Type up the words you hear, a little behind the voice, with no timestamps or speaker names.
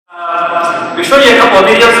We showed you a couple of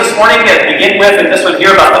videos this morning to begin with, and this one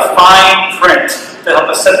here about the fine print to help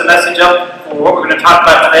us set the message up for what we're going to talk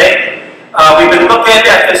about today. We've been looking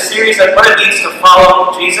at this series of what it means to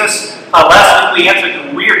follow Jesus. Last week we answered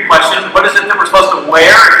the weird question, what is it that we're supposed to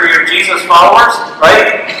wear if we're Jesus followers,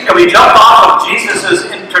 right? And we jumped off of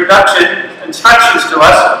Jesus' instructions to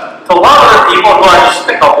us to love other people who are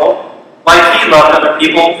despicable, like he loved other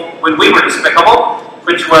people when we were despicable,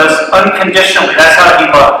 which was unconditionally. That's how he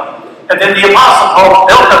loved. And then the Apostle Paul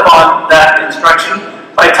built upon that instruction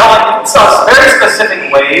by telling us very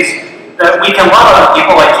specific ways that we can love other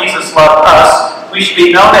people like Jesus loved us. We should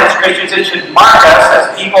be known as Christians. It should mark us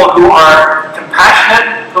as people who are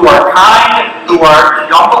compassionate, who are kind, who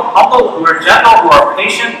are humble, who are gentle, who are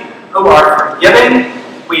patient, who are forgiving.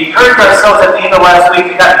 We encouraged ourselves at the end of last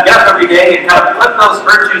week to kind of get up every day and kind of put those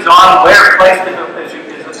virtues on, wear Christ as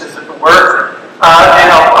the word. And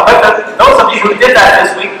I'll bet that those of you who did that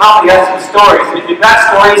this week probably have some stories. And if you've got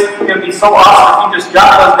stories, it would be so awesome if you just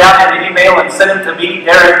jot those down in an email and send them to me,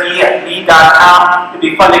 DerrickD@me.com. It'd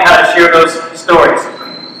be fun to kind of share those stories.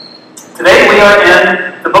 Today we are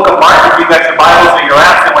in the book of Mark. If you've got your Bibles or your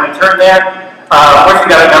apps and want to turn there, of course you've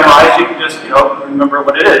got to memorize. You can just, remember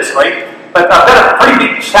what it is, right? But I've got a pretty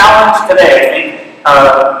big challenge today, I think.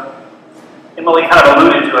 Emily kind of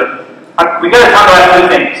alluded to it. We've got to talk about two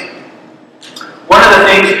things. One of the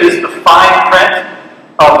things is the fine print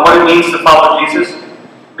of what it means to follow Jesus.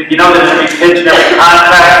 But you know that in every pitch and every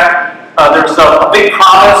contract, there's a big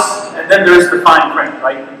promise, and then there's the fine print,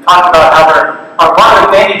 right? We talked about how there are a lot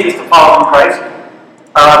of advantages to following Christ.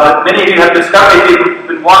 But many of you have discovered, if you've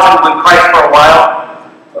been walking with Christ for a while,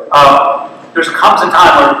 there comes a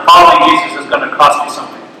time where following Jesus is going to cost you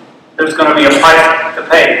something. There's going to be a price to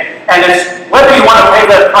pay. And it's whether you want to pay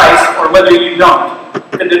that price or whether you don't.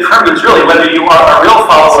 It determines really whether you are a real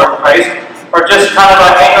follower of Christ or just kind of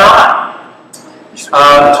a hanger-on.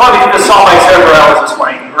 That's why we did the song by Sarah Bareilles this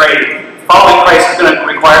morning. Great. Following Christ is going to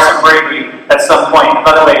require some bravery at some point.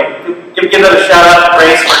 By the way, give it a shout-out to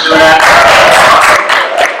Grace for doing that.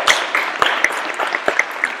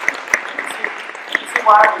 You see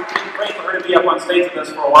why we've been praying for her to be up on stage with us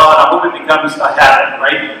for a while, and I hope it becomes a habit,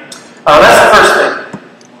 right? That's the first thing.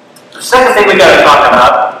 The second thing we got to talk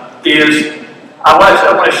about is I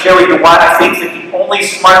want to share with you why I think that the only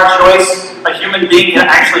smart choice a human being can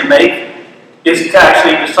actually make is to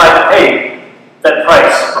actually decide to pay that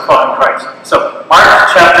price for following Christ. So, Mark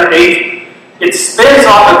chapter 8, it spins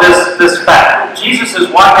off of this fact. Jesus is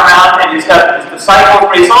walking around and he's got his disciples,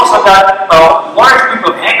 but he's also got a large group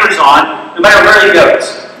of hangers-on no matter where he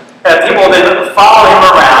goes. People have been following him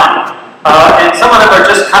around, and some of them are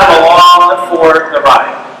just kind of along for the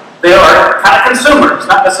ride. They are kind of consumers,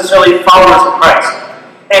 not necessarily followers of Christ.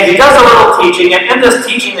 And he does a little teaching, and in this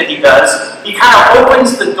teaching that he does, he kind of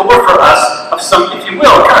opens the door for us of some, if you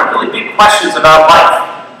will, kind of really big questions about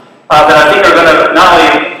life that I think are going to not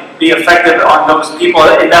only be effective on those people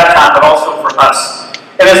in that time, but also for us.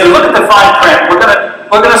 And as we look at the fine print,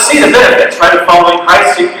 we're going to see the benefits, right, of following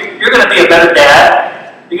Christ. You're going to be a better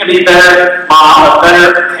dad. You're going to be a better mom, a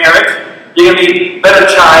better parent. You're going to be a better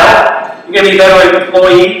child. You're going to be a better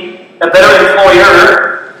employee. A better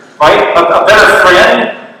employer, right? A better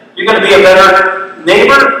friend. You're going to be a better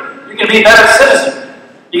neighbor. You're going to be a better citizen.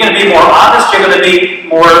 You're going to be more honest. You're going to be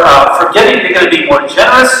more forgiving. You're going to be more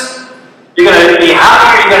generous. You're going to be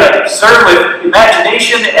happier. You're going to serve with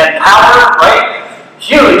imagination and power, right?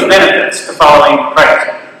 Huge benefits to following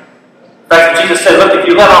Christ. In fact, Jesus said, look, if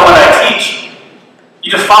you live on what I teach, you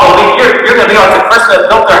just follow me. You're going to be like the person that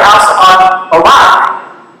built their house on a rock.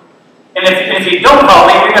 And if you don't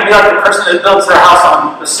follow me, you're going to be like the person that builds their house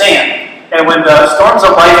on the sand. And when the storms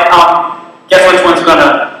of life come, guess which one's going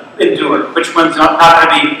to endure? Which one's not going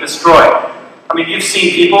to be destroyed? I mean, you've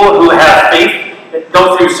seen people who have faith that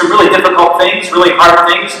go through some really difficult things, really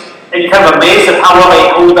hard things, and you're kind of amazed at how well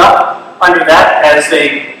they hold up under that as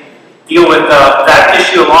they deal with that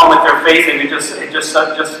issue along with their faith, and it just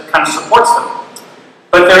kind of supports them.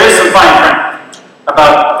 But there is some fine print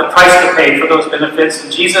about the price to pay for those benefits,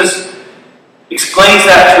 and Jesus explains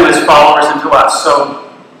that to his followers and to us. So,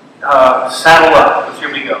 saddle up, because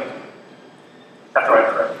here we go. After I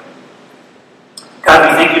pray. God,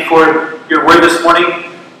 we thank you for your word this morning.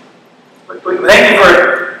 We thank you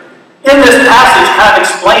for, in this passage, kind of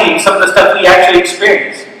explaining some of the stuff we actually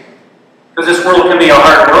experience. Because this world can be a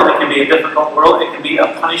hard world, it can be a difficult world, it can be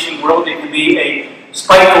a punishing world, it can be a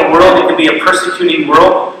spiteful world, it can be a persecuting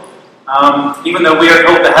world. Even though we are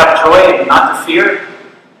told to have joy and not to fear.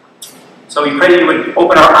 So we pray that you would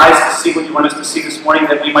open our eyes to see what you want us to see this morning,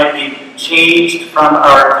 that we might be changed from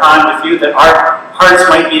our time with you, that our hearts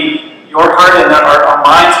might be your heart, and that our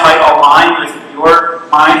minds might align with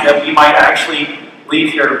actually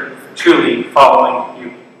leave here truly following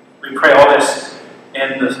you. We pray all this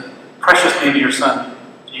in the precious name of your Son,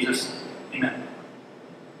 Jesus. Amen.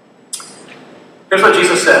 Here's what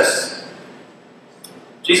Jesus says.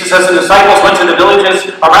 Jesus says the disciples went to the villages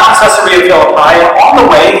around Caesarea Philippi, and on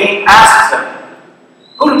the way he asks them,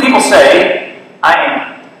 "Who do people say I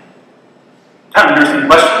am?" Kind of an interesting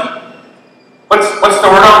question. What's the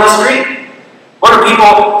word on the street? What are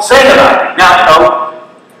people saying about it? Now,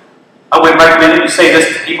 I would recommend that you say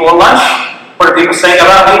this to people at lunch. What are people saying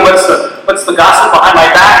about me? What's the gossip behind my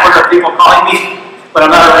back? What are people calling me when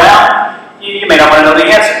I'm not around? You may not want to know the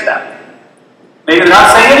answer to that. Maybe they're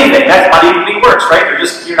not saying anything. That might even be worse, right?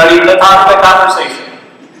 You're not even the topic of conversation.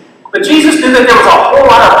 But Jesus knew that there was a whole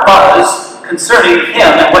lot of buzz concerning him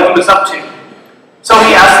and what he was up to. So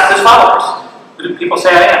he asked his followers, "Who do people say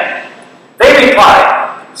I am?" They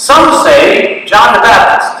replied, "Some say John the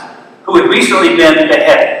Baptist, who had recently been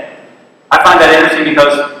beheaded." I find that interesting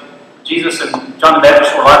because Jesus and John the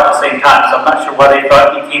Baptist were alive at the same time, so I'm not sure why they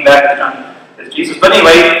thought he came back as Jesus. But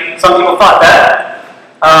anyway, some people thought that.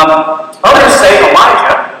 Others say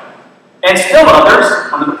Elijah, and still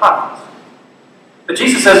others, one of the prophets. But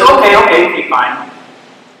Jesus says, okay, fine.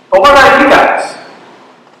 But what about you guys?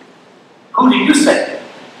 Who do you say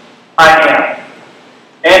I am?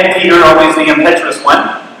 And Peter, always the impetuous one,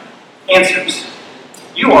 answers,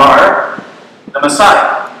 "You are the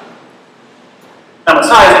Messiah." Now,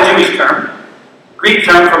 Messiah is a Jewish term. Greek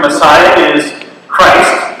term for Messiah is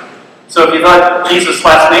Christ. So if you thought Jesus'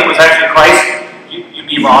 last name was actually Christ, you'd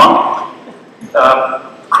be wrong.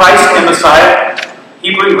 Christ and Messiah,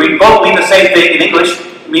 Hebrew and Greek, both mean the same thing. In English,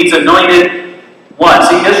 it means anointed one.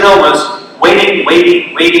 See, Israel was waiting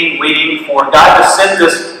for God to send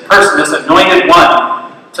this person, this anointed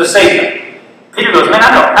one, to save them. Peter goes, "Man,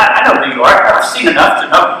 I know who you are. I've seen enough to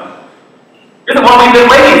know. You're the one we've been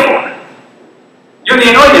waiting for. You're the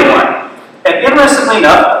anointed one." And interestingly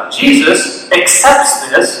enough, Jesus accepts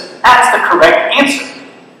this as the correct answer.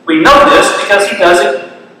 We know this because he doesn't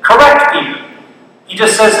correct Peter. He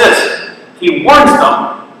just says this. He warns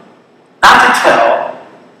them not to tell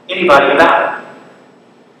anybody about it.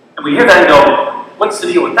 And we hear that and go, what's the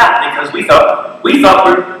deal with that? Because we thought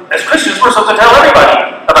as Christians, we're supposed to tell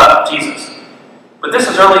everybody about Jesus. But this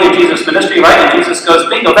is early in Jesus' ministry, right? And Jesus goes,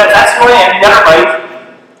 bingo, that's who I am, you got it right.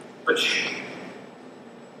 But shh,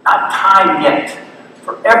 not time yet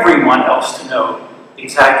for everyone else to know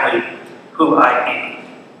exactly who I am.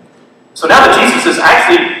 So now that Jesus has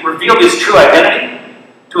actually revealed his true identity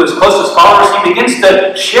to his closest followers, he begins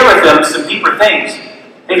to share with them some deeper things.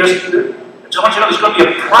 Hey, I just want you to know there's going to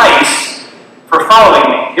be a price for following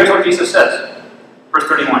me. Here's what Jesus says, verse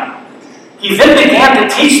 31. He then began to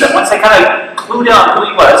teach them, once they kind of clued in on who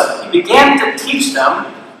he was, he began to teach them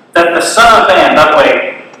that the Son of Man, by the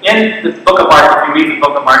way, in the book of Mark, if you read the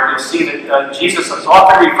book of Mark, you'll see that Jesus is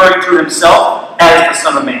often referring to himself as the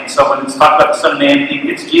Son of Man. So when it's talked about the Son of Man,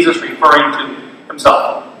 it's Jesus referring to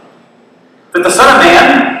himself. That the Son of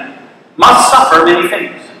Man must suffer many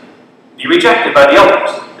things. Be rejected by the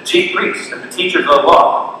elders, the chief priests, and the teachers of the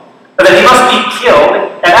law. But that he must be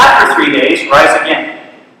killed, and after 3 days, rise again.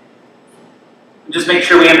 And just make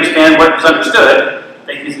sure we understand what was understood.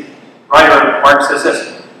 The writer of Mark says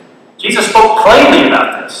this. Jesus spoke plainly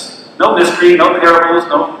about this. No mystery, no parables,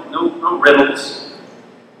 no riddles.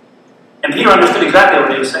 And Peter understood exactly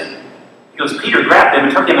what he was saying. Because Peter grabbed him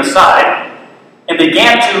and took him aside and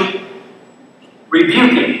began to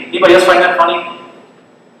rebuke him. Anybody else find that funny?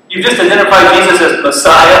 You just identified Jesus as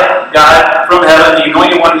Messiah, God from heaven, the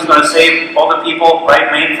anointed one who's going to save all the people,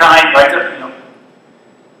 right? Mankind, right there.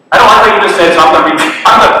 I don't like what you just said, so I'm going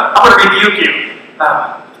to rebuke you.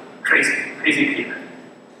 Crazy Peter.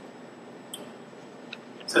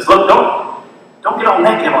 He says, look, don't get all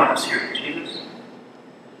negative on us here, Jesus.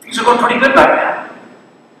 Things are going pretty good right now.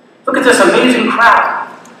 Look at this amazing crowd.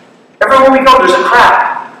 Everywhere we go, there's a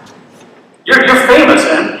crowd. You're famous,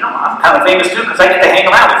 and I'm kind of famous too because I get to hang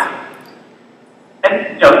around with you.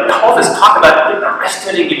 And all this talk about getting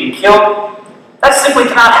arrested and getting killed, that simply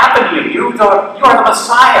cannot happen to you. You are the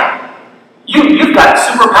Messiah. You've got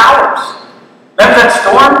superpowers. Remember that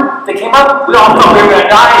storm that came up? We all thought we were going to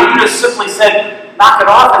die, and you just simply said, knock it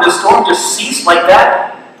off, and the storm just ceased like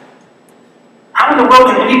that. How in the world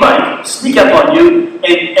can anybody sneak up on you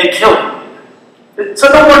and kill you? So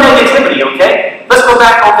no more negativity, okay? Let's go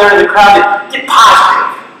back over there to the crowd and get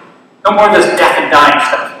positive. No more of this death and dying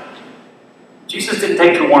stuff. Jesus didn't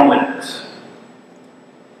take too warm with this.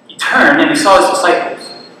 He turned and he saw his disciples.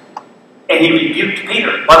 And he rebuked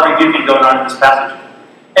Peter. A lot of rebuking going on in this passage.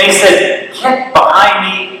 And he said, get behind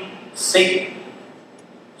me, Satan.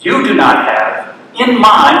 You do not have in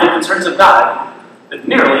mind the concerns of God, but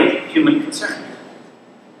merely human concerns.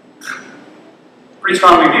 Pretty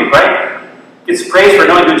strong review, right? Gets praised for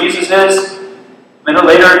knowing who Jesus is. A minute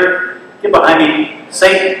later, get behind me,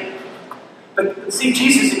 Satan. But see,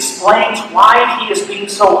 Jesus explains why he is being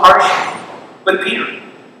so harsh with Peter.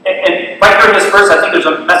 And right here in this verse, I think there's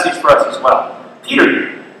a message for us as well.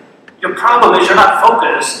 Peter, your problem is you're not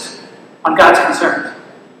focused on God's concerns.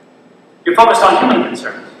 You're focused on human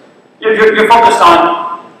concerns. You're focused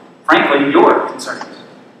on, frankly, your concerns.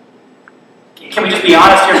 Can we just be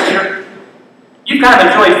honest here, Peter? You've kind of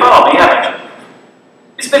enjoyed following me, haven't you?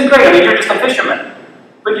 It's been great. I mean, you're just a fisherman.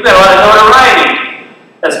 But you've got a lot of notoriety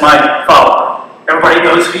as my follower. Everybody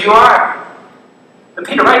knows who you are. But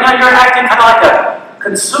Peter, right now you're acting kind of like a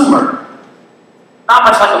consumer. Not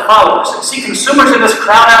much like a follower. So, see, consumers in this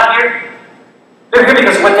crowd out here, they're here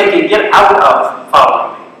because of what they can get out of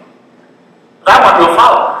following me. But I want real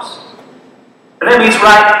followers. And that means when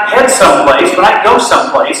I head someplace, when I go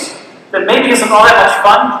someplace that maybe isn't all that much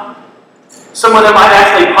fun, somewhere that might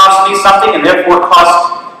actually cost me something and therefore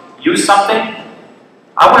cost you something,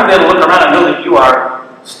 I want to be able to look around and know that you are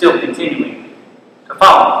still continuing to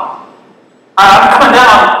follow me. I'm coming down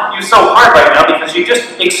on you so hard right now because you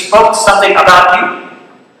just exposed something about you.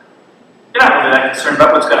 You're not really that concerned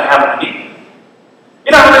about what's going to happen to me.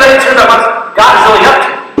 You're not really that concerned about what God is really up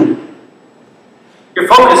to. Your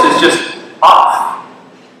focus is just off.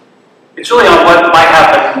 It's really on what might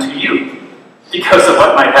happen to you because of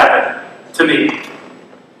what might happen to me.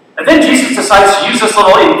 And then Jesus decides to use this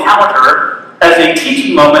little encounter as a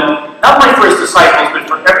teaching moment, not only for his disciples, but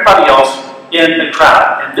for everybody else in the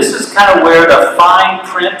crowd. And this is kind of where the fine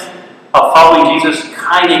print of following Jesus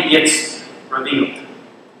kind of gets revealed.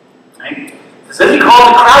 Okay? Because then he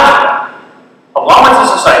called the crowd together, along with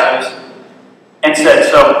his disciples, and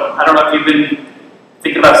said, so, I don't know if you've been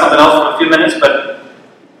thinking about something else for a few minutes, but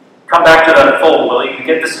come back to the fold, will you?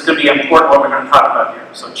 This is going to be important what we're going to talk about here.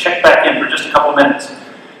 So check back in for just a couple minutes.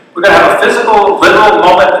 We're going to have a physical, literal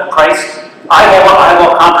moment with Christ,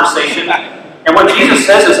 eyeball conversation. And what Jesus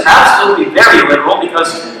says is absolutely very literal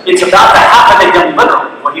because it's about to happen to him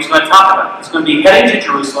literally, what he's going to talk about. He's going to be heading to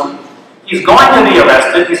Jerusalem. He's going to be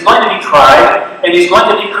arrested. He's going to be tried. And he's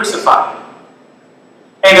going to be crucified.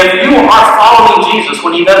 And if you are following Jesus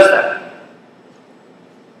when he does that,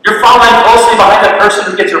 you're following closely behind the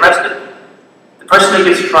person who gets arrested, the person who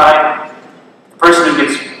gets tried, the person who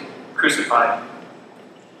gets crucified.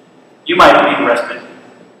 You might be arrested.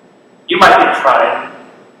 You might get tried.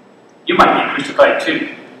 You might get crucified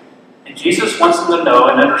too. And Jesus wants them to know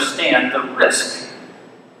and understand the risk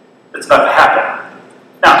that's about to happen.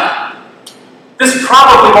 Now, this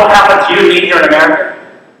probably won't happen to you and me here in America.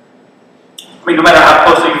 I mean, no matter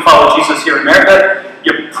how closely you follow Jesus here in America,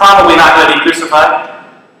 you're probably not going to be crucified.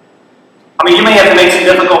 I mean, you may have to make some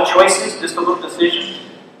difficult choices, difficult decisions.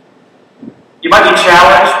 You might be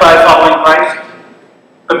challenged by following Christ.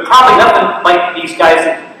 But probably nothing like these guys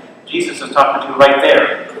that Jesus is talking to right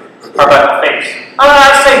there are about to face.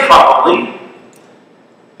 I say probably,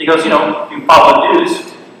 because, if you follow the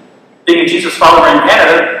news, being a Jesus follower in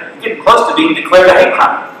Canada, you're getting close to being declared a hate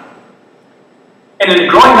crime. And in a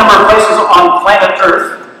growing number of places on planet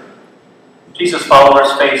Earth, Jesus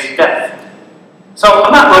followers face death. So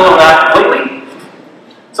I'm not ruling it out completely.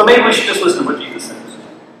 So maybe we should just listen to what Jesus says.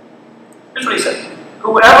 Here's what he says.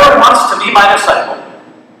 Whoever wants to be my disciple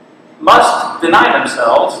must deny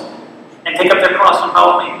themselves and take up their cross and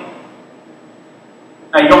follow me.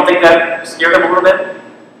 Now, you don't think that scared them a little bit?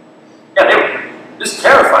 Yeah, they were just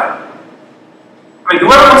terrified. I mean,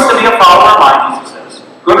 whoever wants to be a follower of mine, Jesus says,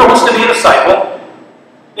 whoever wants to be a disciple,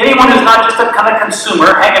 anyone who's not just a kind of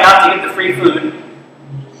consumer, hanging out to get the free food,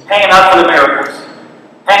 hanging out for the miracles,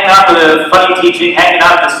 hanging out for the funny teaching, hanging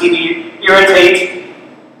out to see me irritate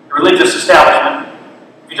the religious establishment.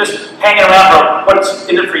 You're just hanging around for what's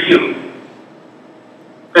in it for you.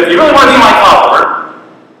 But if you really want to be my follower,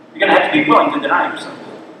 you're going to have to be willing to deny yourself.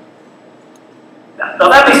 Now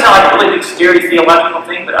that may sound like a really big, scary theological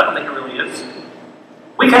thing, but I don't think it really is.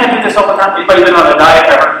 We kind of do this all the time. Anybody been on a diet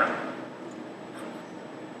ever?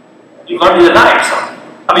 You learn to deny yourself.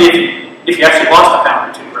 I mean, if you actually lost a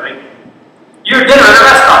pound or two, right? You're at dinner at a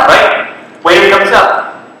restaurant, right? Waiter comes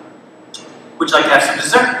up. Would you like to have some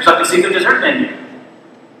dessert? Would you like to see the dessert menu?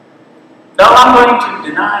 No, I'm going to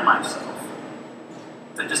deny myself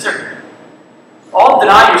the dessert. All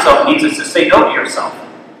deny yourself means is to say no to yourself.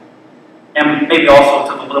 And maybe also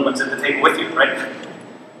to the little ones at the table with you, right?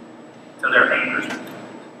 To their anger.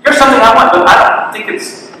 Here's something I want, but I don't think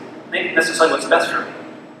it's maybe necessarily what's best for me.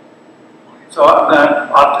 So I'm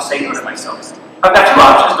going to say no to myself. I've got two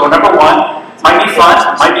options. Door number one might be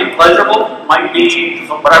fun, might be pleasurable, might be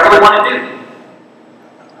what I really want to do.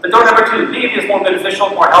 But door number 2, maybe it's more beneficial,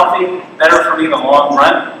 more healthy, better for me in the long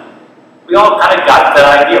run. We all kind of got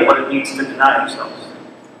that idea of what it means to deny ourselves.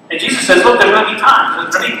 And Jesus says, look, there's going to be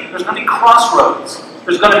times. There's going to be crossroads.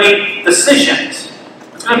 There's going to be decisions.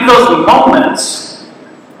 There's going to be those moments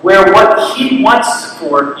where what He wants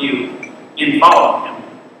for you in following Him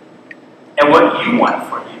and what you want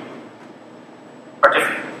for you are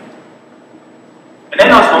different. And in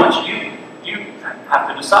those moments, you have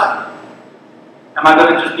to decide. Am I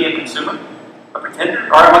going to just be a consumer, a pretender,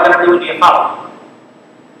 or am I going to really be a follower?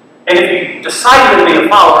 And if you decide to be a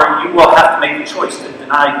follower, you will have to make the choice to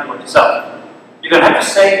deny yourself. You're going to have to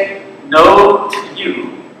say no to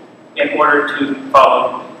you in order to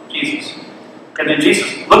follow Jesus. And then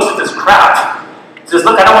Jesus looks at this crowd. He says,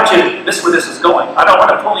 look, I don't want you to miss where this is going. I don't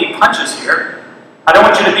want to pull any punches here. I don't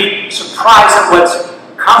want you to be surprised at what's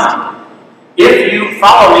coming. If you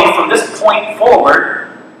follow me from this point forward,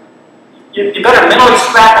 you better mentally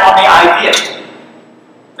strap on the idea,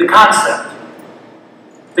 the concept,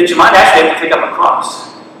 that you might actually have to pick up a cross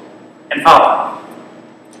and follow.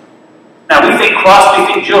 Now, we think cross, we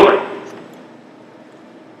think jewelry.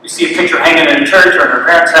 We see a picture hanging in a church or in our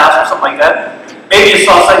parents' house or something like that. Maybe you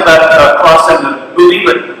saw something about a cross in the movie,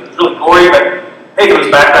 but it was really gory, but hey, there was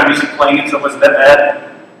background music playing it, so it wasn't that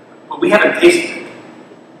bad. But we haven't tasted it.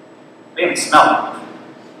 We haven't smelled it.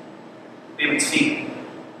 We haven't seen it.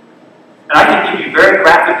 And I can give you very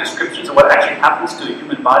graphic descriptions of what actually happens to a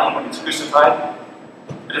human body when it's crucified.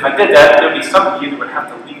 But if I did that, there would be some of you that would have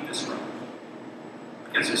to leave this room.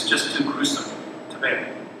 Because it's just too gruesome to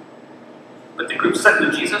bear. But the group sitting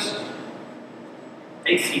with Jesus,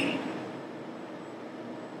 they've seen it.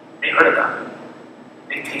 They heard about it.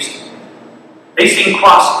 They tasted it. They've seen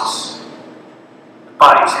crosses. The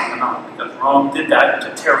bodies hanging on. Because Rome did that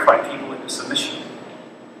to terrify people into submission.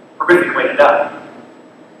 Horrific way to die.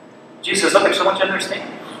 Jesus says, look, I just want you to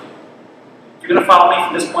understand. If you're going to follow me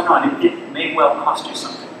from this point on, it may well cost you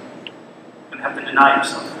something. You're going to have to deny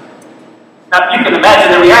yourself. Now, you can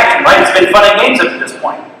imagine the reaction, right? It's been fun and games up to this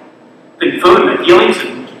point. It's been food and healings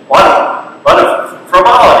and a lot of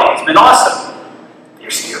frivolity. It's been awesome. They're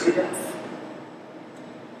scared to death.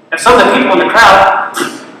 And some of the people in the crowd,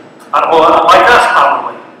 not a whole lot like us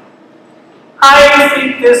probably, I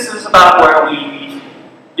think this is about where we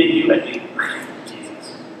did you and you.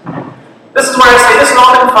 This is where I say, this has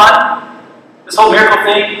all been fun. This whole miracle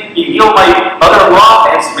thing, you healed my mother-in-law.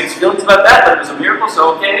 I had some mixed feelings about that, but it was a miracle,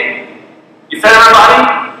 so okay. You fed everybody.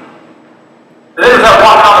 And then there was that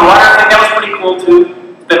walking on the water thing. That was pretty cool,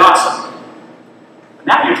 too. It's been awesome. But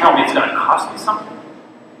now you're telling me it's going to cost me something?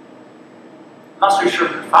 I'm not so sure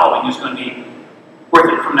following you is going to be worth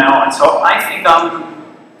it from now on. So I think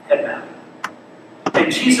I'm heading out. And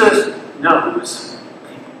Jesus knows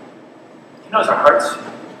people. He knows our hearts.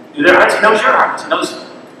 Do their hearts. He knows your hearts. He knows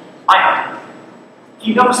my heart.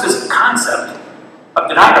 He knows this concept of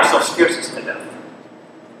denying ourselves scares us to death.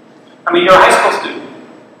 I mean, you're a high school student.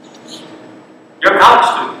 You're a college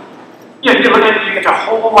student. You look at it, you get your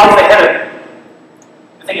whole life ahead of you.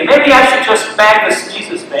 You're thinking, maybe I should just bag this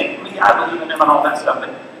Jesus thing. I mean, I believe in him and all that stuff,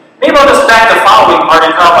 but maybe I'll just bag the following part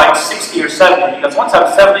until I'm like 60 or 70, because once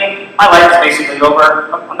I'm 70, my life is basically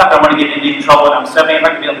over. I'm not going to want to get into any trouble when I'm 70. I'm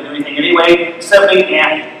not going to be able to do anything anyway. 70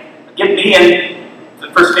 and get me in the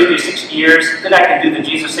first 50 or 60 years, then I can do the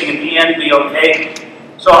Jesus thing at the end, be okay.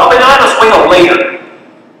 So I'll just wait till later.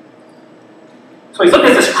 So he's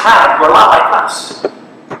looking at this crowd who are a lot like us.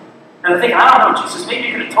 And I think, I don't know, Jesus, maybe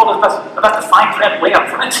you could have told us about the fine print way up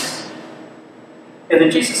front. And then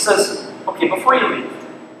Jesus says, okay, before you leave,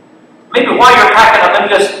 maybe while you're packing up, let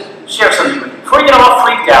me just share something with you. Before you get all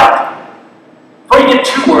freaked out, before you get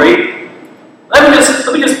too worried, let me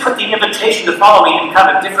just put the invitation to follow me in kind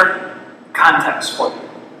of a different context for you.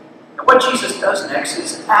 And what Jesus does next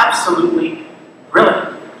is absolutely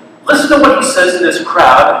brilliant. Listen to what he says to this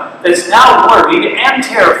crowd that's now worried and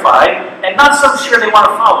terrified and not so sure they want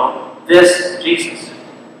to follow this Jesus.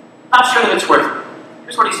 Not sure that it's worth it.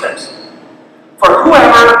 Here's what he says. For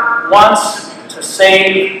whoever wants to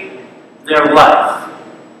save their life.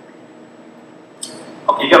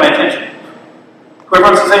 Okay, you got my attention. Whoever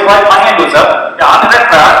wants to save life, my hand goes up. Yeah, I'm in that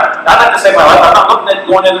crowd. I'd like to save my life. I'm not looking at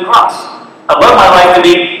going to the cross. I love my life to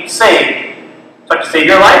be saved. So I can save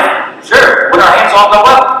your life? Sure. When our hands all go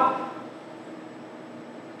up.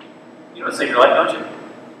 You want to save your life, don't you?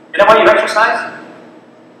 Isn't that why you exercise?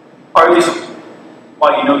 Or at least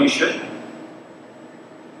why you know you should?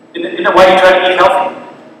 Isn't that why you try to eat healthy?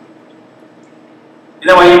 Isn't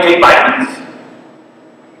that why you take vitamins?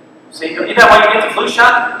 Isn't that why you get the flu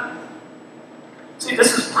shot? See,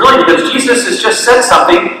 this is brilliant because Jesus has just said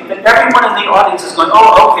something that everyone in the audience is going,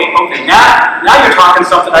 oh, okay, now you're talking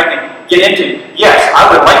something I can get into. Yes,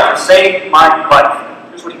 I would like to save my life.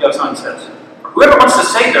 Here's what he goes on and says. Whoever wants to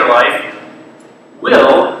save their life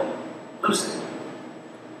will lose it.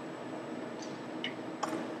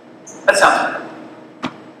 That sounds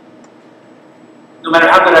good. No matter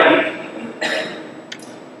how good I eat,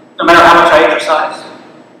 no matter how much I exercise,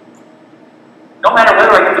 no matter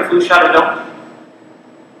whether I get the flu shot or don't,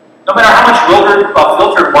 no matter how much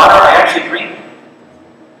filtered water I actually drink,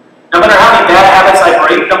 no matter how many bad habits I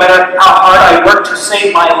break, no matter how hard I work to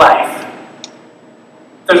save my life,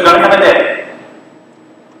 there's going to come a day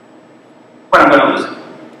when I'm going to lose it.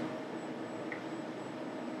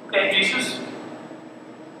 Okay, Jesus?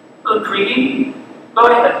 A little greedy? Go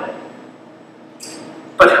ahead.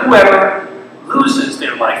 But whoever loses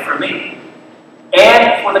their life for me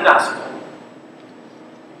and for the gospel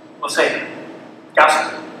will save it.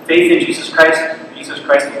 Gospel. Faith in Jesus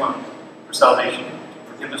Christ alone, for salvation,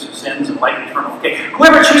 forgiveness of sins, and life eternal. Okay,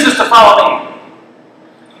 whoever chooses to follow me,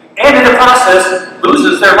 and in the process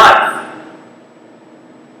loses their life,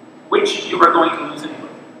 which you are going to lose anyway.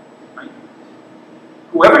 Right?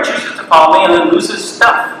 Whoever chooses to follow me and then loses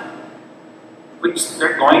stuff, which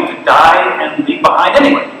they're going to die and leave behind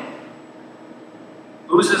anyway,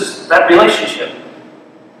 loses that relationship,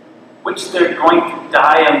 which they're going to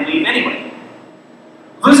die and leave anyway.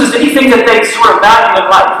 Loses anything that they sort of value in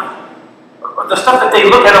life. Or the stuff that they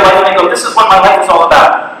look at in life and they go, this is what my life is all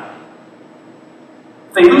about.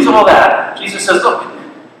 If they lose all that, Jesus says, look,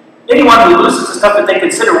 anyone who loses the stuff that they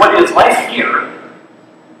consider what is life here,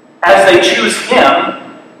 as they choose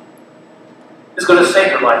Him, is going to save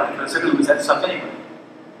their life because they're going to lose that stuff anyway.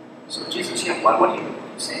 So Jesus, what are you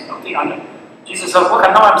saying? Okay, Jesus says, look,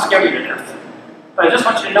 I know I'm scared of your death, but I just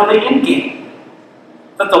want you to know the end game.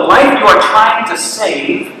 That the life you are trying to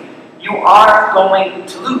save, you are going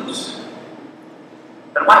to lose.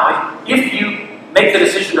 But wow, if you make the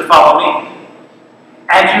decision to follow me,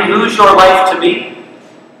 and you lose your life to me,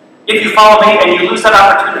 if you follow me and you lose that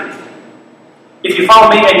opportunity, if you follow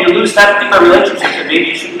me and you lose that particular relationship that maybe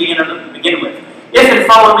you shouldn't be in to begin with, if in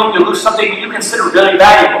following me you lose something you consider really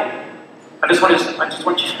valuable, I just want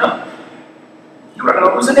you to know, you are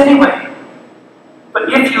going to lose it anyway.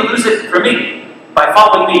 But if you lose it for me, by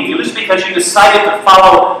following me, if you lose because you decided to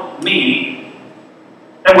follow me,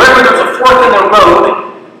 and wherever there's a fork in the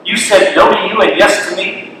road, you said no to you and yes to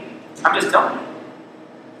me, I'm just telling you,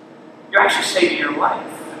 you're actually saving your life.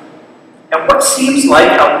 And what seems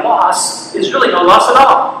like a loss is really no loss at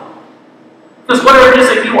all. Because whatever it is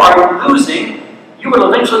that you are losing, you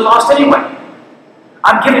will eventually lost anyway.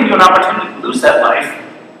 I'm giving you an opportunity to lose that life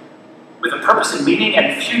with a purpose and meaning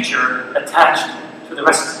and future attached to the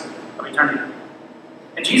rest of eternity.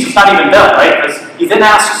 And Jesus is not even done, right? Because he then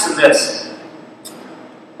asks us this.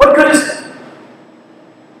 What good is it?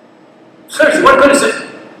 Seriously, what good is it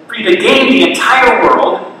for you to gain the entire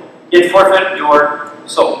world, yet forfeit your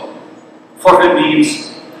soul? Forfeit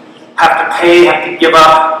means have to pay, have to give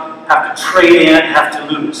up, have to trade in, have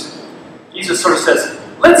to lose. Jesus sort of says,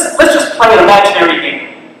 let's just play an imaginary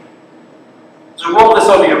game. So roll this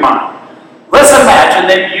over your mind. Let's imagine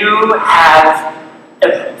that you have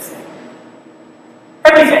everything.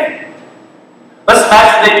 Everything. Let's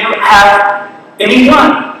imagine that you have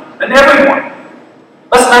anyone and everyone.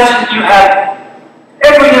 Let's imagine that you have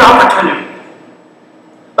every opportunity.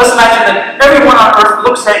 Let's imagine that everyone on earth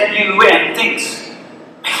looks at you and thinks,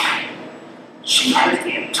 man, she has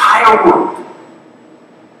the entire world.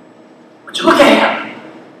 But you look at him.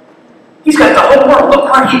 He's got the whole world.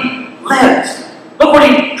 Look where he lives. Look where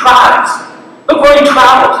he drives. Look where he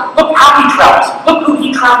travels. Look how he travels. Look who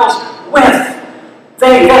he travels with.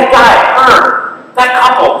 They, that guy, her, that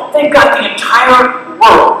couple, they've got the entire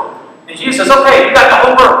world. And Jesus says, okay, you got the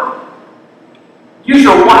whole world. Use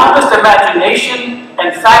your wildest imagination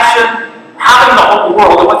and fashion having the whole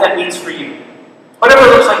world and what that means for you. Whatever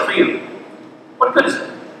it looks like for you. What good is it?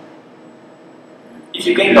 If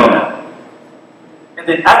you gained all that. And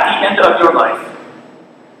then at the end of your life,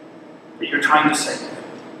 that you're trying to save.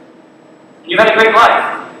 You've had a great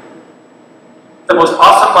life. The most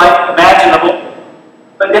awesome life imaginable.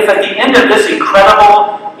 But if at the end of this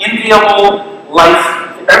incredible, enviable life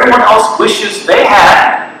that everyone else wishes they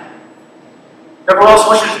had, everyone else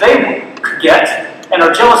wishes they could get, and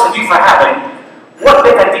are jealous of you for having, what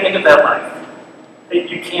if at the end of that life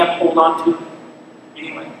that you can't hold on to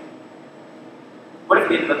anyway? What if at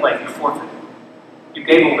the end of that life you forfeited? You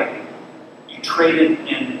gave away. You traded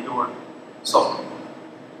in your soul.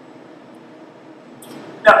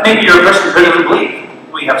 Now, maybe you're a Christian who doesn't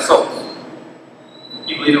believe we have souls.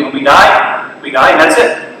 You believe that when we die, We die and that's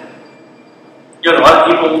it. You know, a lot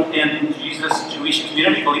of people in Jesus' Jewish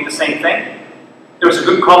community believe the same thing. There was a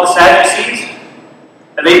group called the Sadducees,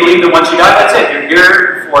 and they believe that once you die, that's it. You're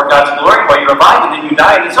here for God's glory while you're alive, and then you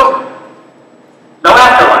die and it's over. No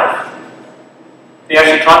afterlife. They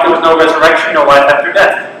actually taught there was no resurrection, no life after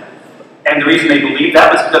death. And the reason they believed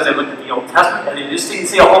that was because they looked at the Old Testament and they just didn't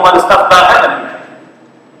see a whole lot of stuff about heaven in there.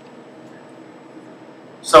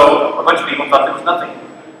 So a bunch of people thought there was nothing.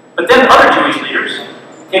 But then other Jewish leaders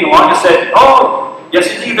came along and said, oh,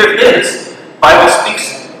 yes indeed there is. The Bible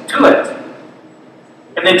speaks to it.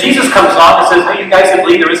 And then Jesus comes along and says, hey, you guys that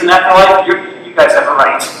believe there is an afterlife, you guys have a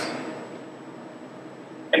right.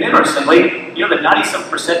 And interestingly, you know that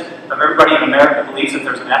 97% of everybody in America believes that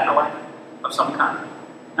there's an afterlife of some kind.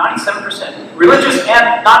 97%. Religious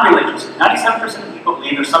and non-religious. 97% of people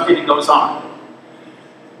believe there's something that goes on.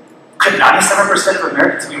 Could 97% of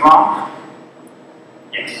Americans be wrong?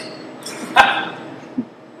 Yes.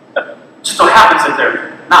 Just so happens that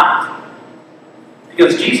they're not.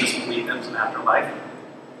 Because Jesus believed there was an afterlife.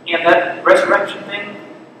 And that resurrection thing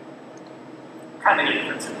kind of made a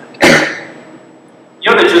difference in that. You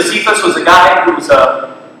know that Josephus was a guy who was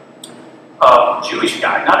a Jewish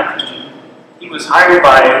guy, not a Christian. He was hired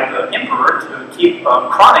by the emperor to keep a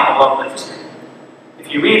chronicle of the history.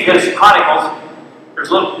 If you read his chronicles, there's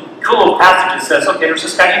a little cool little passage that says, okay, there's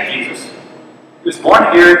this guy named Jesus. He was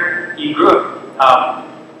born here, he grew up,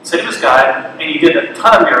 he said he was God, and he did a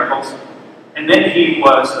ton of miracles. And then he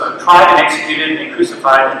was tried and executed and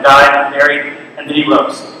crucified and died and buried, and then he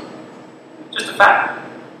rose. Just a fact.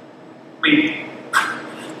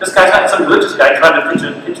 This guy's not some religious guy trying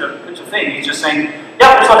to pitch a thing. He's just saying,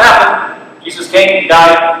 yeah, here's what happened. Jesus came, he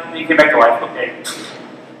died, and he came back to life. Okay.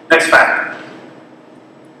 Next fact.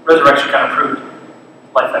 Resurrection kind of proved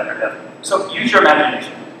life after death. So use your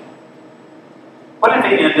imagination. What at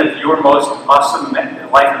the end of your most awesome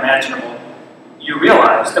life imaginable, you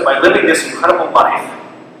realize that by living this incredible life,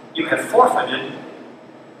 you have forfeited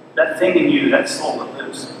that thing in you, that soul that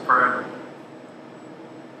lives forever.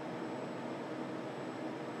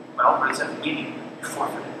 Well, what does that mean? You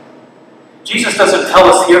forfeited. Jesus doesn't tell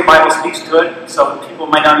us here, the Bible speaks to it, so people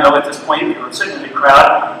might not know at this point, we were sitting in the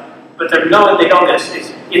crowd, but they know this.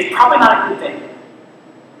 It's probably not a good thing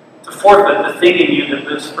to forfeit the thing in you that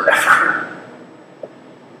lives forever.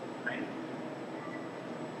 Right?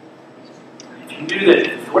 If you knew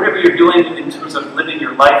that whatever you're doing in terms of living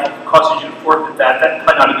your life causes you to forfeit that's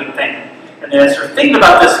probably not a good thing. And then as you're thinking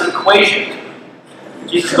about this equation,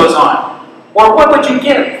 Jesus goes on, or what would you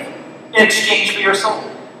give in exchange for your soul?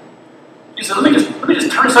 He said, let me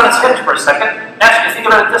just turn this on its head for a second and ask you to think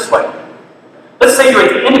about it this way. Let's say you're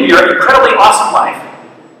at the end of your incredibly awesome life,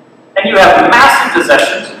 and you have massive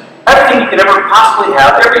possessions, everything you could ever possibly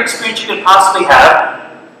have, every experience you could possibly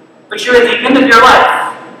have, but you're at the end of your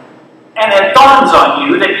life, and it dawns on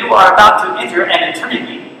you that you are about to enter an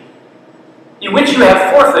eternity in which you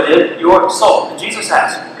have forfeited your soul. And Jesus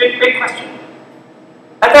asks, great question.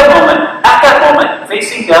 At that moment,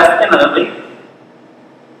 facing death imminently,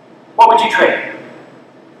 what would you trade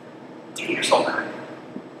to get your soul back?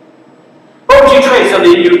 What would you trade so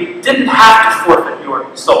that you didn't have to forfeit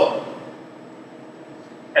your soul?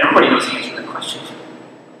 And everybody knows the answer to that question.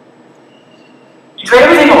 You trade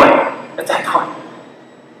everything away at that point.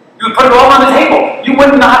 You would put it all on the table. You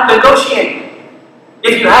would not negotiate.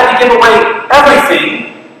 If you had to give away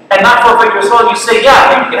everything and not forfeit your soul, you say,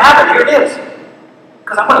 yeah, you can have it. Here it is.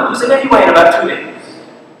 Because I'm going to lose it anyway in about 2 days.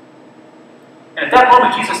 And at that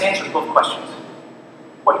moment, Jesus answers both questions.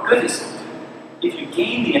 What good is it if you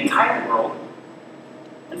gain the entire world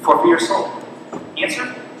and forfeit your soul?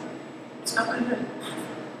 Answer, it's not very good.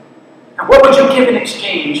 And what would you give in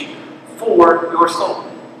exchange for your soul?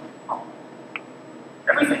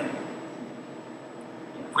 Everything.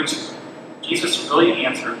 Which Jesus' brilliant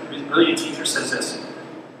answer, his brilliant teacher says this,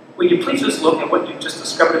 will you please just look at what you've just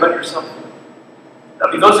discovered about yourself? I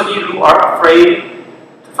mean, those of you who are afraid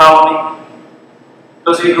to follow me,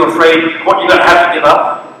 those of you who are afraid of what you're going to have to give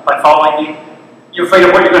up by following me, you're afraid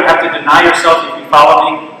of what you're going to have to deny yourself if you follow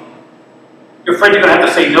me, you're afraid you're going to have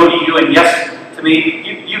to say no to you and yes to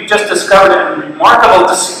me, you've just discovered a remarkable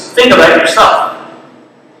thing about yourself.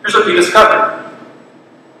 Here's what you discovered,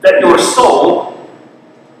 that your soul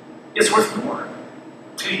is worth more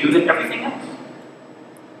to you than everything else.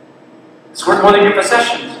 It's worth more than your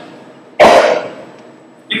possessions.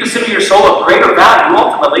 You consider your soul of greater value,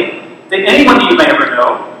 ultimately, than anyone that you may ever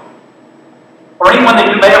know, or anyone that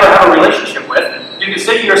you may ever have a relationship with. You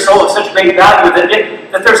consider your soul of such great value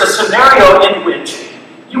that there's a scenario in which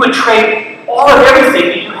you would trade all of everything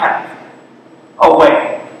that you have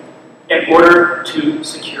away in order to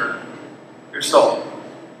secure your your soul.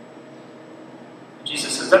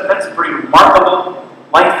 Jesus says that's a pretty remarkable,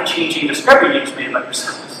 life-changing discovery you just made about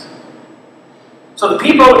yourselves. So the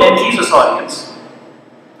people in Jesus' audience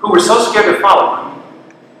who were so scared to follow him,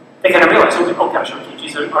 they kind of realized, oh gosh, okay,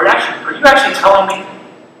 Jesus, are you actually telling me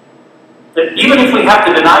that even if we have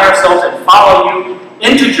to deny ourselves and follow you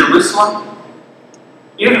into Jerusalem,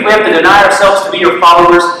 even if we have to deny ourselves to be your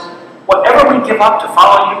followers, whatever we give up to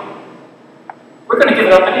follow you, we're going to give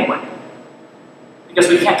it up anyway. Because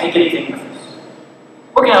we can't take anything with us.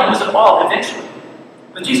 We're going to lose it all eventually.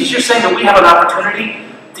 But Jesus, you're saying that we have an opportunity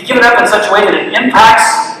to give it up in such a way that it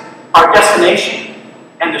impacts our destination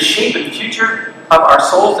and the shape and future of our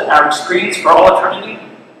souls and our experience for all eternity?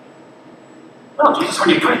 Well, Jesus, when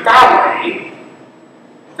you put it that way,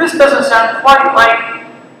 this doesn't sound quite like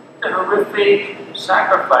the horrific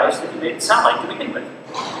sacrifice that you made it sound like to begin with.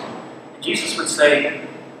 And Jesus would say,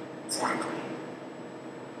 exactly.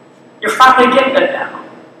 You're finally getting it now.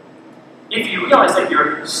 If you realize that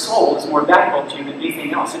your soul is more valuable to you than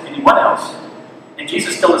anything else, than anyone else, and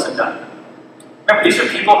Jesus still isn't done. Remember, these are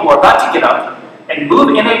people who are about to get up and move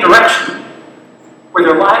in a direction where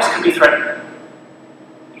their lives could be threatened.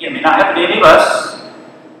 Again, it may not happen to any of us,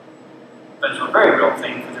 but it's a very real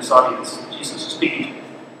thing for this audience that Jesus is speaking to.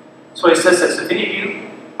 So he says this, if any of you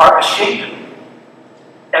are ashamed of me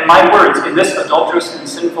and my words in this adulterous and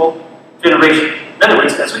sinful generation. In other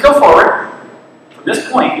words, as we go forward, from this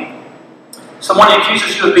point, someone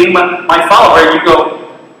accuses you of being my follower, and you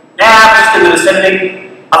go, nah, I'm just in the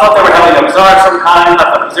vicinity. I thought they were having a bazaar of some kind. I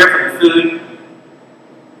thought it was there for the food.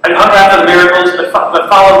 I hung around for the miracles, but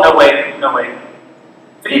followed, no way, no way.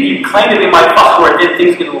 If any of you claim to be my follower, then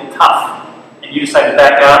things get a little tough, and you decide to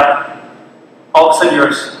back out, all of a sudden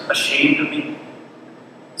you're ashamed of me.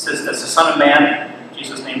 It says, as the Son of Man,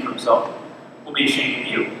 Jesus named for himself, will be ashamed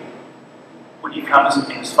of you when he comes in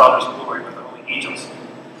his Father's glory with the holy angels.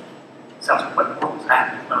 Sounds like, what was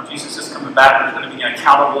that? No, Jesus is coming back. There's going to be an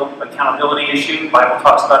accountability issue. The Bible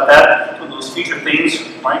talks about that. One of those future things,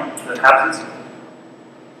 right, that happens.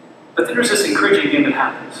 But then there's this encouraging thing that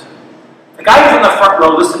happens. The guy who's in the front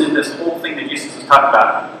row listening to this whole thing that Jesus is talking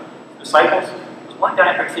about, the disciples, there's one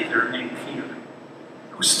guy in particular named Peter,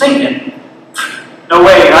 who's thinking, no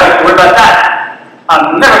way, what about that?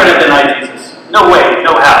 I'm never going to deny Jesus. No way,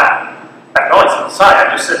 no how. In fact, all it's inside,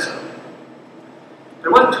 I just said so. There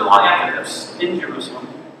wasn't too long after this, in Jerusalem,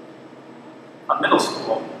 a middle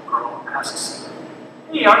school girl asks,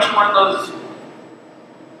 hey, aren't you one of those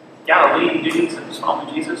Galilean dudes that was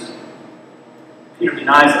following Jesus? Peter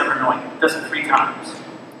denies ever knowing it, does it 3 times.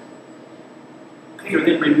 Peter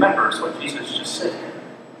then remembers what Jesus just said here.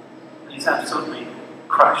 And he's absolutely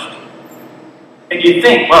crushed. And you'd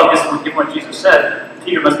think, well, given what Jesus said,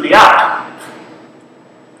 Peter must be out.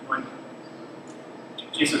 When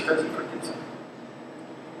Jesus doesn't forget him.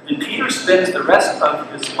 And Peter spends the rest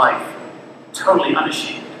of his life totally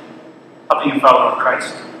unashamed of being a follower of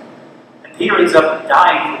Christ. And Peter ends up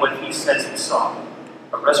dying for what he says he saw,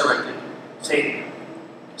 a resurrected Savior.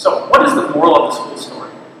 So, what is the moral of this whole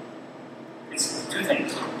story? It's 2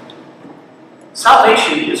 things.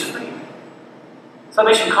 Salvation is free.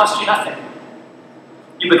 Salvation costs you nothing.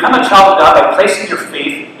 You become a child of God by placing your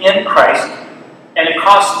faith in Christ, and it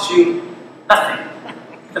costs you nothing.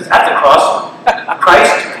 Because at the cross,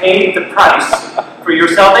 Christ paid the price for your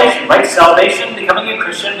salvation, right? Salvation, becoming a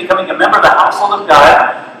Christian, becoming a member of the household of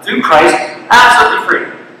God through Christ, absolutely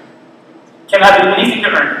free. Cannot do anything to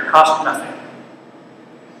earn it. It costs you nothing.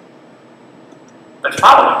 But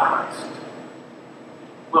following Christ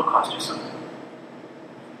will cost you something.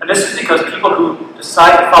 And this is because people who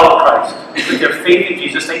decide to follow Christ, with their faith in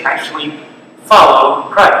Jesus, they actually follow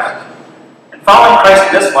Christ. And following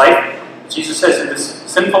Christ in this life, Jesus says in this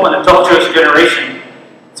sinful and adulterous generation,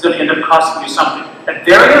 it's going to end up costing you something. At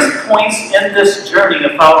various points in this journey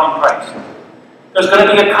of following Christ, there's going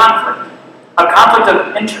to be a conflict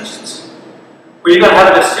of interests, where you're going to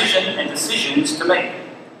have a decision and decisions to make.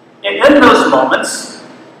 And in those moments,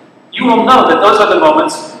 you will know that those are the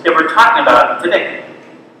moments that we're talking about today.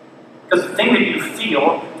 Because the thing that you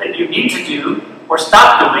feel that you need to do or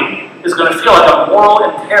stop doing is going to feel like a moral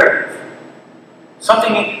imperative.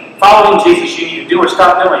 Something following Jesus you need to do or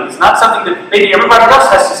stop doing. It's not something that maybe everybody else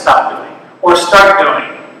has to stop doing or start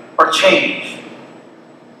doing or change.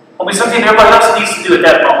 It'll be something that everybody else needs to do at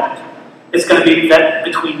that moment. It's going to be that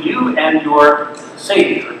between you and your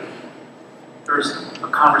Savior. There's a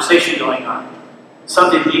conversation going on.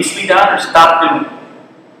 Something needs to be done or stop doing.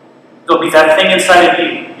 There'll be that thing inside of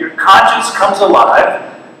you. Your conscience comes alive,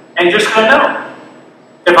 and you're just going to know.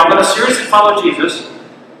 If I'm going to seriously follow Jesus,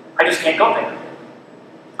 I just can't go there.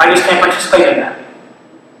 I just can't participate in that.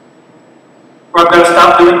 Or I'm going to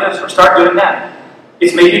stop doing this or start doing that.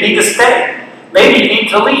 It's maybe you need to stay. Maybe you need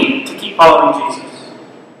to leave to keep following Jesus.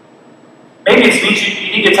 Maybe it means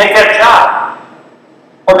you need to take that job.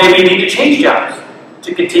 Or maybe you need to change jobs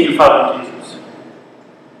to continue following Jesus.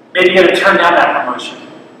 Maybe you got to turn down that promotion.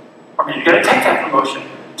 Or maybe you got to take that promotion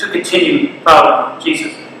to continue following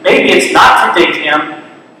Jesus. Maybe it's not to date him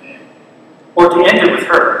or to end it with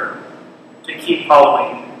her to keep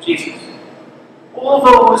following Jesus. All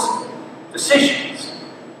those decisions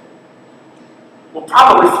will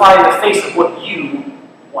probably fly in the face of what you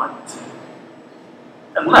want.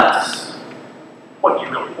 Unless what you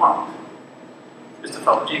really want is to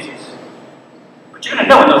follow Jesus. But you're going to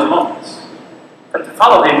know in those moments that to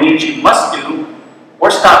follow him means you must do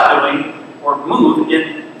or stop doing or move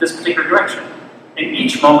in this particular direction. And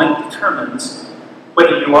each moment determines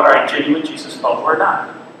whether you are a genuine Jesus follower or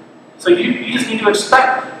not. So you just need to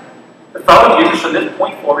expect that following Jesus from this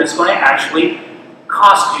point forward is going to actually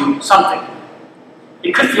cost you something.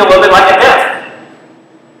 It could feel a little bit like a death.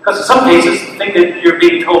 Because in some cases, the thing that you're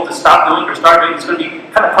being told to stop doing or start doing is going to be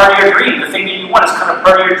kind of part of your dream. The thing that you want is kind of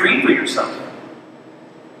part of your dream for yourself.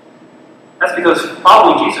 That's because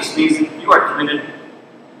following Jesus means that you are committed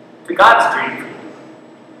to God's dream for you.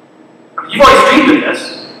 I mean, you've always dreamed of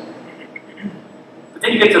this. But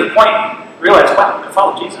then you get to the point, you realize, wow, to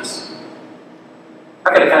follow Jesus,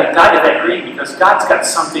 I've got to kind of die to that dream because God's got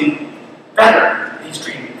something better that he's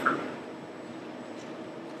dreaming for me.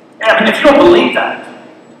 And I mean, if you don't believe that,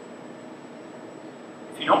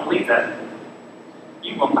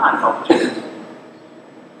 you will not follow Jesus.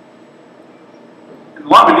 And the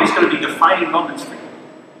long run, these are going to be defining moments for you.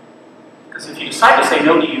 Because if you decide to say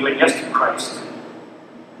no to you and yes to Christ,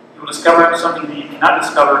 you will discover something that you cannot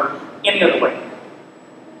discover any other way.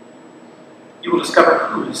 You will discover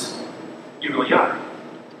whose you really are.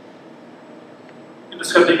 You'll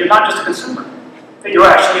discover that you're not just a consumer, that you're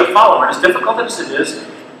actually a follower. As difficult as it is,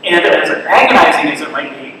 and as agonizing as it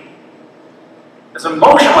might be, as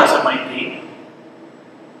emotional as it might be,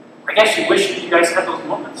 I guess you wish that you guys had those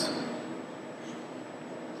moments.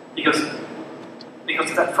 Because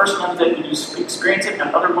that first moment that you experience it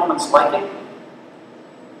and other moments like it,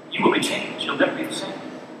 you will be changed. You'll never be the same.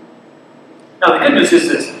 Now, the good news is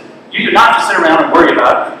this. You do not just sit around and worry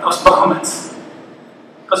about those moments.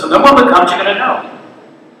 Because when the moment comes, you're going to know.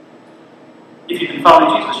 If you've been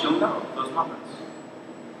following Jesus, you'll know those moments.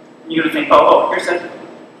 And you're going to think,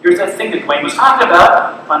 here's that thing that Dwayne was talking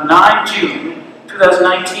about on 9 June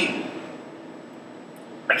 2019.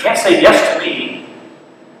 I can't say yes to me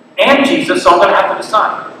and Jesus, so I'm going to have to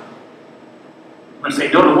decide. I'm going to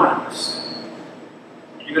say no to one of us.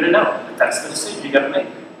 And you're going to know that that's the decision you've got to make.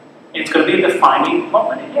 And it's going to be a defining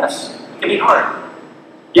moment. And yes, it can be hard.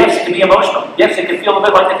 Yes, it can be emotional. Yes, it can feel a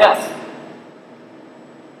bit like a death.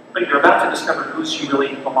 But you're about to discover whose you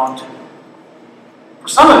really belong to. For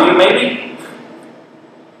some of you, maybe,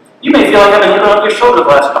 you may feel like I've been looking over your shoulder the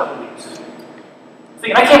last couple of weeks.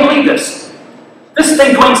 Thinking, I can't believe this. This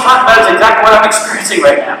thing Dwayne's talking about is exactly what I'm experiencing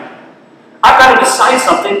right now. I've got to decide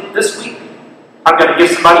something this week. I've got to give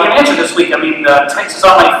somebody an answer this week. I mean, the text is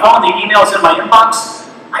on my phone, the email is in my inbox.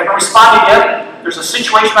 I haven't responded yet. There's a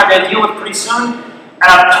situation I've got to deal with pretty soon. And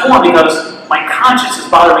I'm torn because my conscience is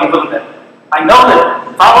bothering me a little bit. I know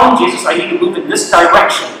that following Jesus, I need to move in this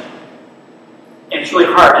direction. And it's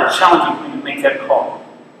really hard and challenging for me to make that call.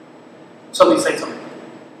 Somebody say something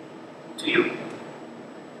to you.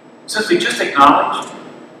 Since we just acknowledged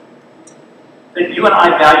that you and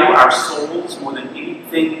I value our souls more than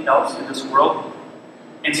anything else in this world,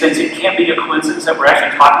 and since it can't be a coincidence that we're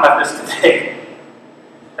actually talking about this today,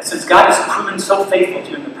 and since God has proven so faithful to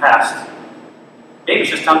you in the past, maybe it's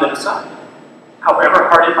just time to decide, however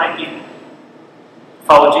hard it might be,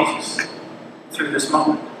 follow Jesus through this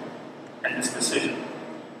moment and this decision.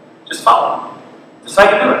 Just follow him.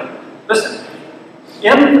 Decide to do it. Listen,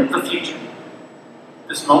 in the future,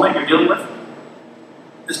 this moment you're dealing with,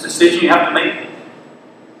 this decision you have to make,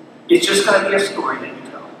 it's just going to be a story that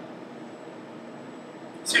you tell.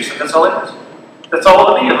 Seriously, that's all it is. That's all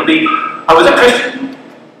it'll be. It'll be, I was a Christian,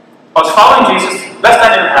 I was following Jesus, best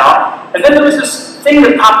I knew how, and then there was this thing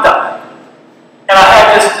that popped up, and I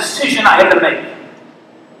had this decision I had to make.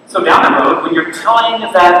 So down the road, when you're telling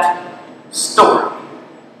that story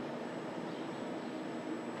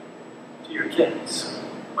to your kids,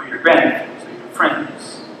 or your grandkids, or your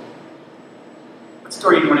friends, what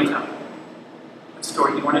story do you want to tell? What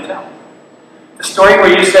story do you want to tell? The story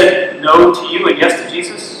where you said no to you and yes to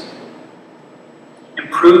Jesus? And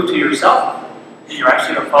proved to yourself that you're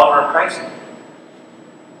actually a follower of Christ?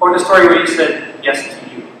 Or the story where you said yes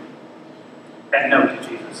to you and no to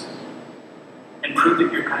Jesus? And proved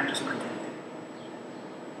that you're kind of just pretending?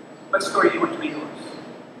 what story you want to be yours?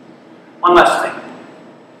 One last thing.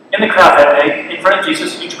 In the crowd that day, in front of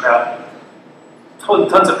Jesus, huge crowd,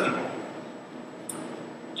 tons of people.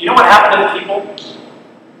 Do you know what happened to the people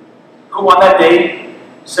who on that day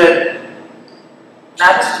said,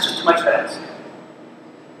 nah, this is just too much to ask?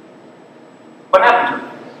 What happened to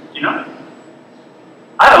them? Do you know?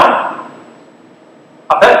 I don't.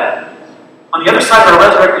 I bet on the other side of a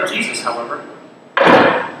resurrected Jesus, however,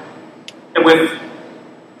 and with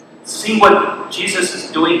seeing what Jesus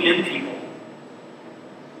is doing in people,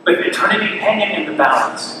 with eternity hanging in the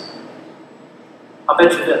balance, I'll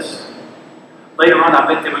bet you this. Later on,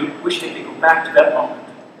 I bet they would wish they could go back to that moment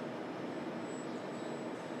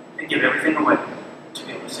and give everything away to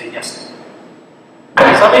be able to say yes to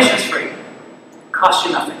it. Salvation is free. It costs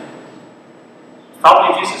you nothing.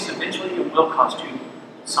 Following Jesus, eventually it will cost you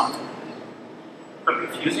something. But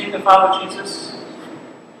refusing to follow Jesus,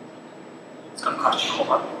 it's going to cost you a whole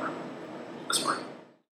lot more. Let's pray.